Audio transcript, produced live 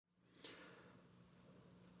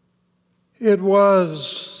It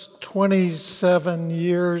was 27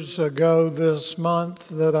 years ago this month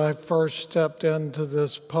that I first stepped into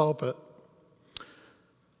this pulpit.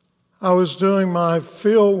 I was doing my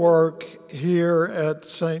field work here at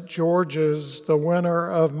St. George's the winter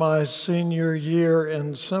of my senior year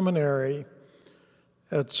in seminary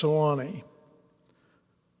at Sewanee.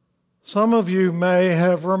 Some of you may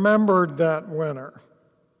have remembered that winter.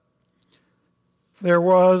 There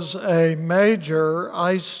was a major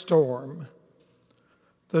ice storm.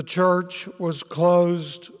 The church was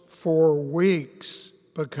closed for weeks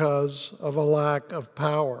because of a lack of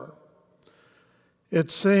power.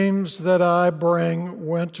 It seems that I bring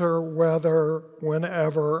winter weather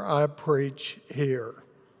whenever I preach here.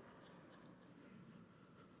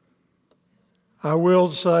 I will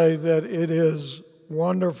say that it is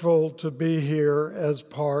wonderful to be here as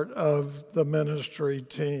part of the ministry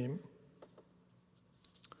team.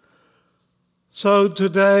 So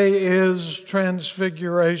today is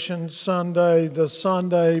Transfiguration Sunday, the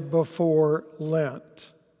Sunday before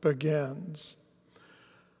Lent begins.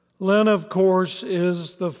 Lent, of course,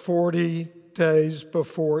 is the 40 days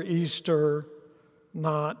before Easter,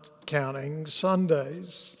 not counting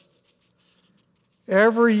Sundays.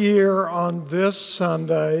 Every year on this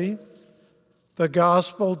Sunday, the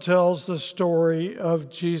gospel tells the story of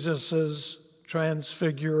Jesus'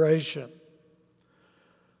 transfiguration.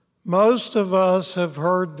 Most of us have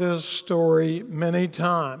heard this story many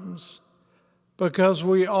times because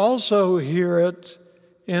we also hear it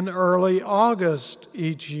in early August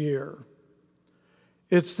each year.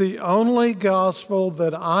 It's the only gospel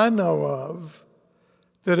that I know of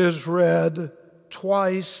that is read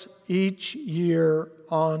twice each year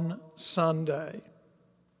on Sunday.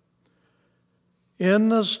 In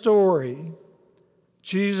the story,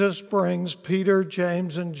 Jesus brings Peter,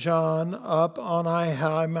 James, and John up on a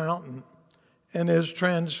high mountain and is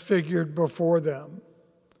transfigured before them.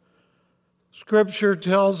 Scripture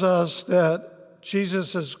tells us that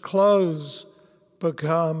Jesus' clothes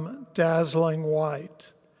become dazzling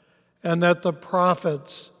white and that the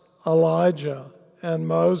prophets Elijah and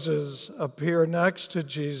Moses appear next to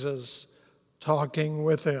Jesus talking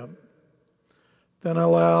with him. Then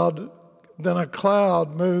a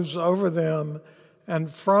cloud moves over them, and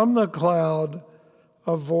from the cloud,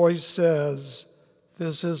 a voice says,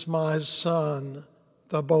 "This is my Son,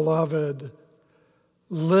 the Beloved.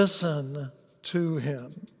 Listen to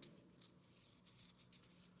him."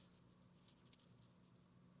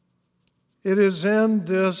 It is in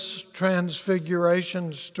this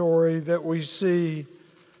transfiguration story that we see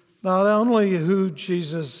not only who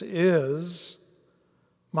Jesus is,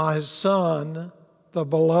 my Son, the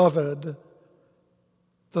Beloved,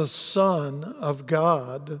 the Son of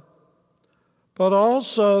God, but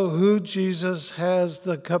also who Jesus has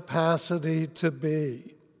the capacity to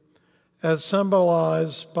be, as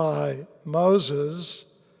symbolized by Moses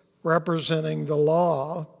representing the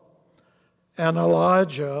law and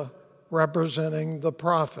Elijah representing the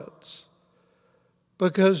prophets,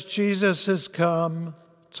 because Jesus has come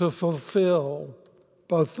to fulfill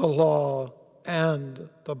both the law and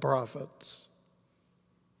the prophets.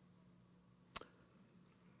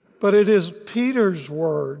 But it is Peter's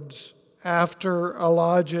words after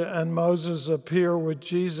Elijah and Moses appear with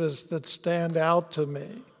Jesus that stand out to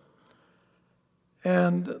me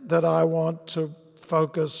and that I want to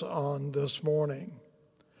focus on this morning.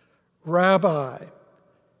 "Rabbi,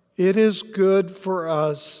 it is good for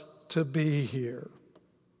us to be here."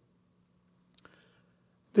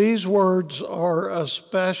 These words are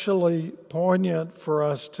especially poignant for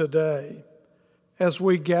us today as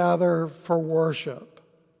we gather for worship,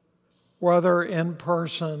 whether in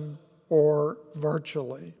person or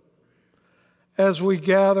virtually, as we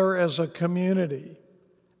gather as a community,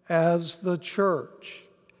 as the church,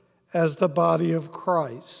 as the body of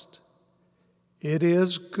Christ. It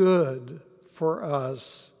is good for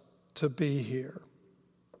us to be here.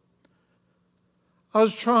 I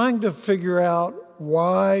was trying to figure out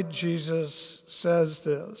why Jesus says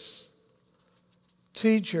this.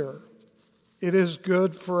 "Teacher, it is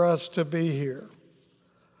good for us to be here.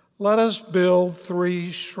 Let us build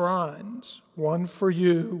 3 shrines, one for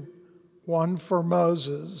you, one for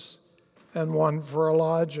Moses, and one for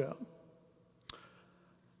Elijah."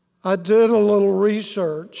 I did a little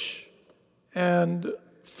research and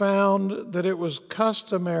found that it was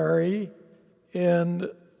customary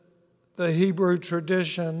in the Hebrew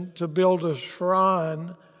tradition to build a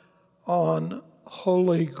shrine on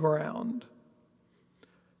holy ground.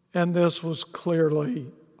 And this was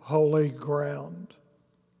clearly holy ground.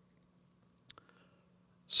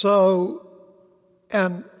 So,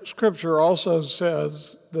 and Scripture also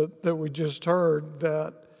says that we just heard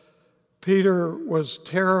that Peter was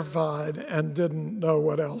terrified and didn't know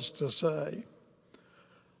what else to say.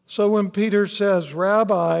 So when Peter says,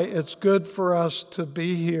 "Rabbi, it's good for us to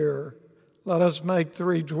be here. Let us make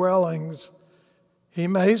 3 dwellings," he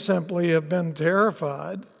may simply have been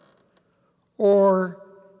terrified, or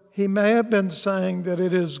he may have been saying that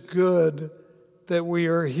it is good that we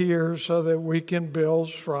are here so that we can build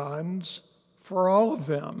shrines for all of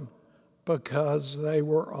them because they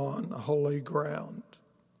were on holy ground.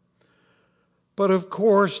 But of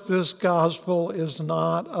course, this gospel is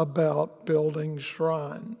not about building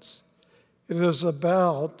shrines. It is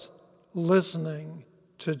about listening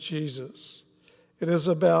to Jesus. It is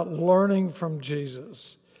about learning from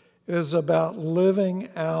Jesus. It is about living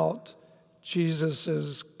out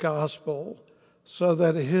Jesus' gospel so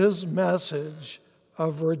that his message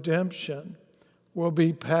of redemption will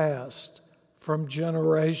be passed from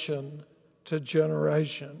generation to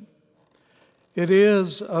generation. It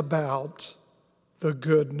is about the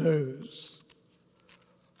good news.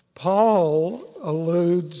 Paul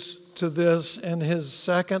alludes to this in his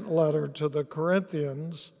second letter to the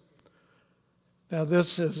Corinthians. Now,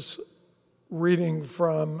 this is reading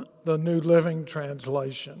from the New Living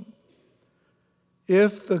Translation.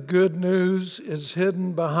 If the good news is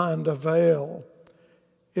hidden behind a veil,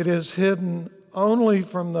 it is hidden only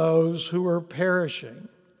from those who are perishing.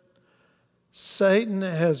 Satan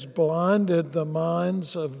has blinded the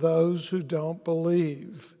minds of those who don't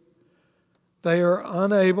believe. They are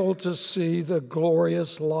unable to see the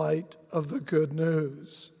glorious light of the good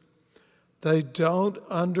news. They don't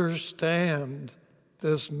understand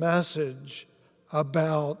this message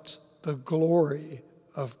about the glory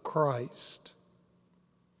of Christ.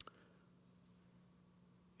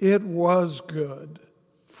 It was good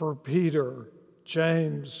for Peter,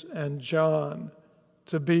 James, and John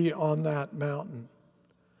to be on that mountain,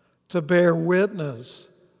 to bear witness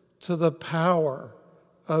to the power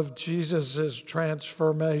of Jesus'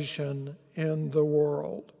 transformation in the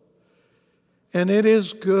world. And it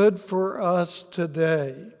is good for us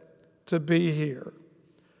today to be here,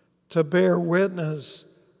 to bear witness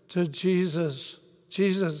to Jesus'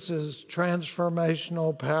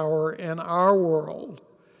 transformational power in our world,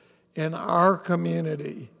 in our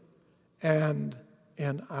community, and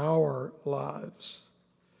in our lives.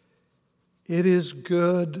 It is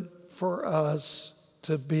good for us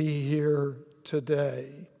to be here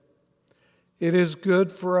today. It is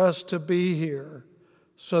good for us to be here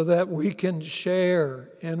so that we can share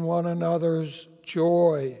in one another's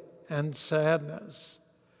joy and sadness,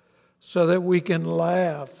 so that we can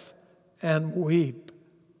laugh and weep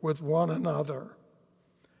with one another,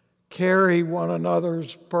 carry one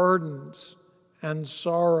another's burdens and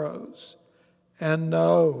sorrows, and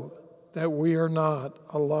know that we are not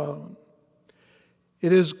alone.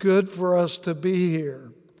 It is good for us to be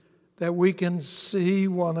here, that we can see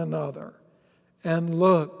one another and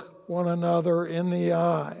look one another in the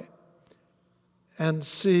eye and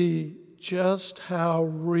see just how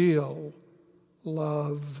real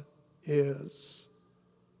love is.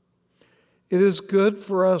 It is good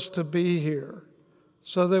for us to be here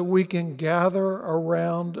so that we can gather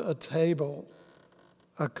around a table,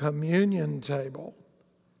 a communion table,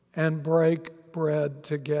 and break bread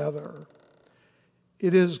together.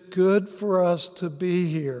 It is good for us to be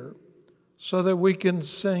here so that we can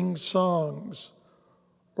sing songs,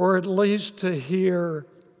 or at least to hear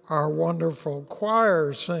our wonderful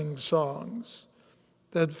choir sing songs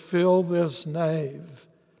that fill this nave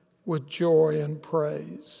with joy and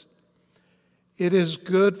praise. It is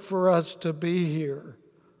good for us to be here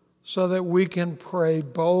so that we can pray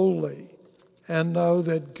boldly and know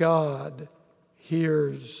that God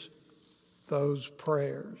hears those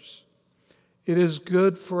prayers. It is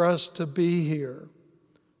good for us to be here,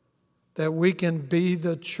 that we can be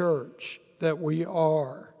the church that we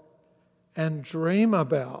are and dream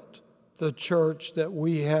about the church that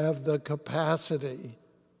we have the capacity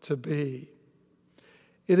to be.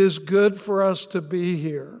 It is good for us to be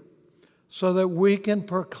here so that we can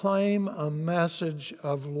proclaim a message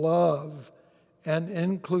of love and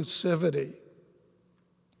inclusivity,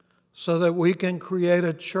 so that we can create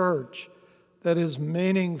a church that is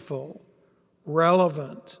meaningful,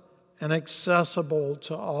 relevant, and accessible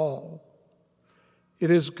to all. It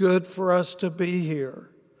is good for us to be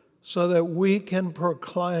here so that we can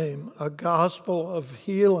proclaim a gospel of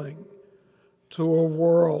healing to a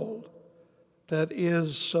world that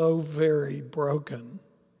is so very broken.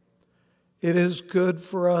 It is good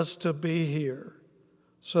for us to be here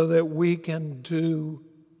so that we can do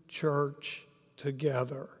church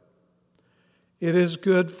together. It is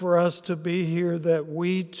good for us to be here that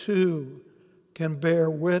we too can bear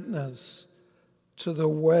witness to the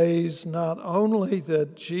ways not only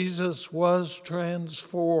that Jesus was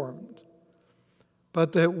transformed,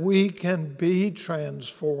 but that we can be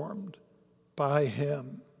transformed by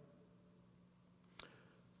him.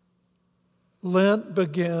 Lent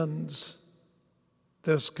begins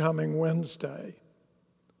this coming Wednesday,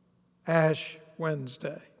 Ash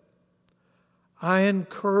Wednesday. I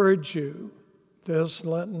encourage you this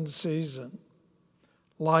Lenten season,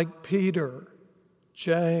 like Peter,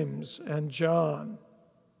 James, and John,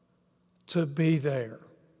 to be there,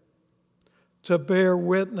 to bear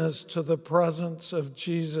witness to the presence of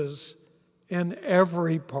Jesus in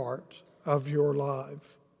every part of your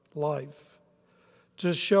life,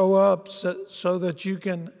 to show up so that you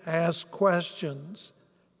can ask questions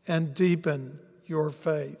and deepen your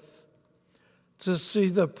faith, to see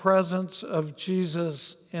the presence of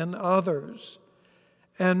Jesus in others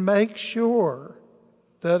and make sure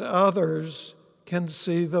that others can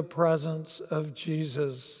see the presence of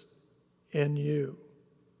Jesus in you,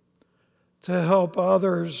 to help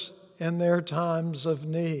others in their times of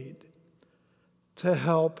need, to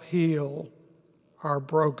help heal our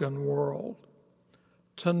broken world,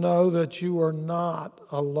 to know that you are not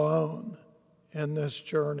alone in this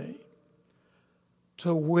journey,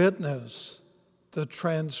 to witness the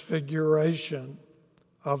transfiguration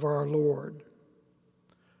of our Lord,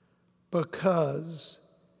 because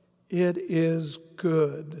it is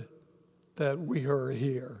good that we are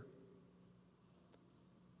here.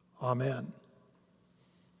 Amen.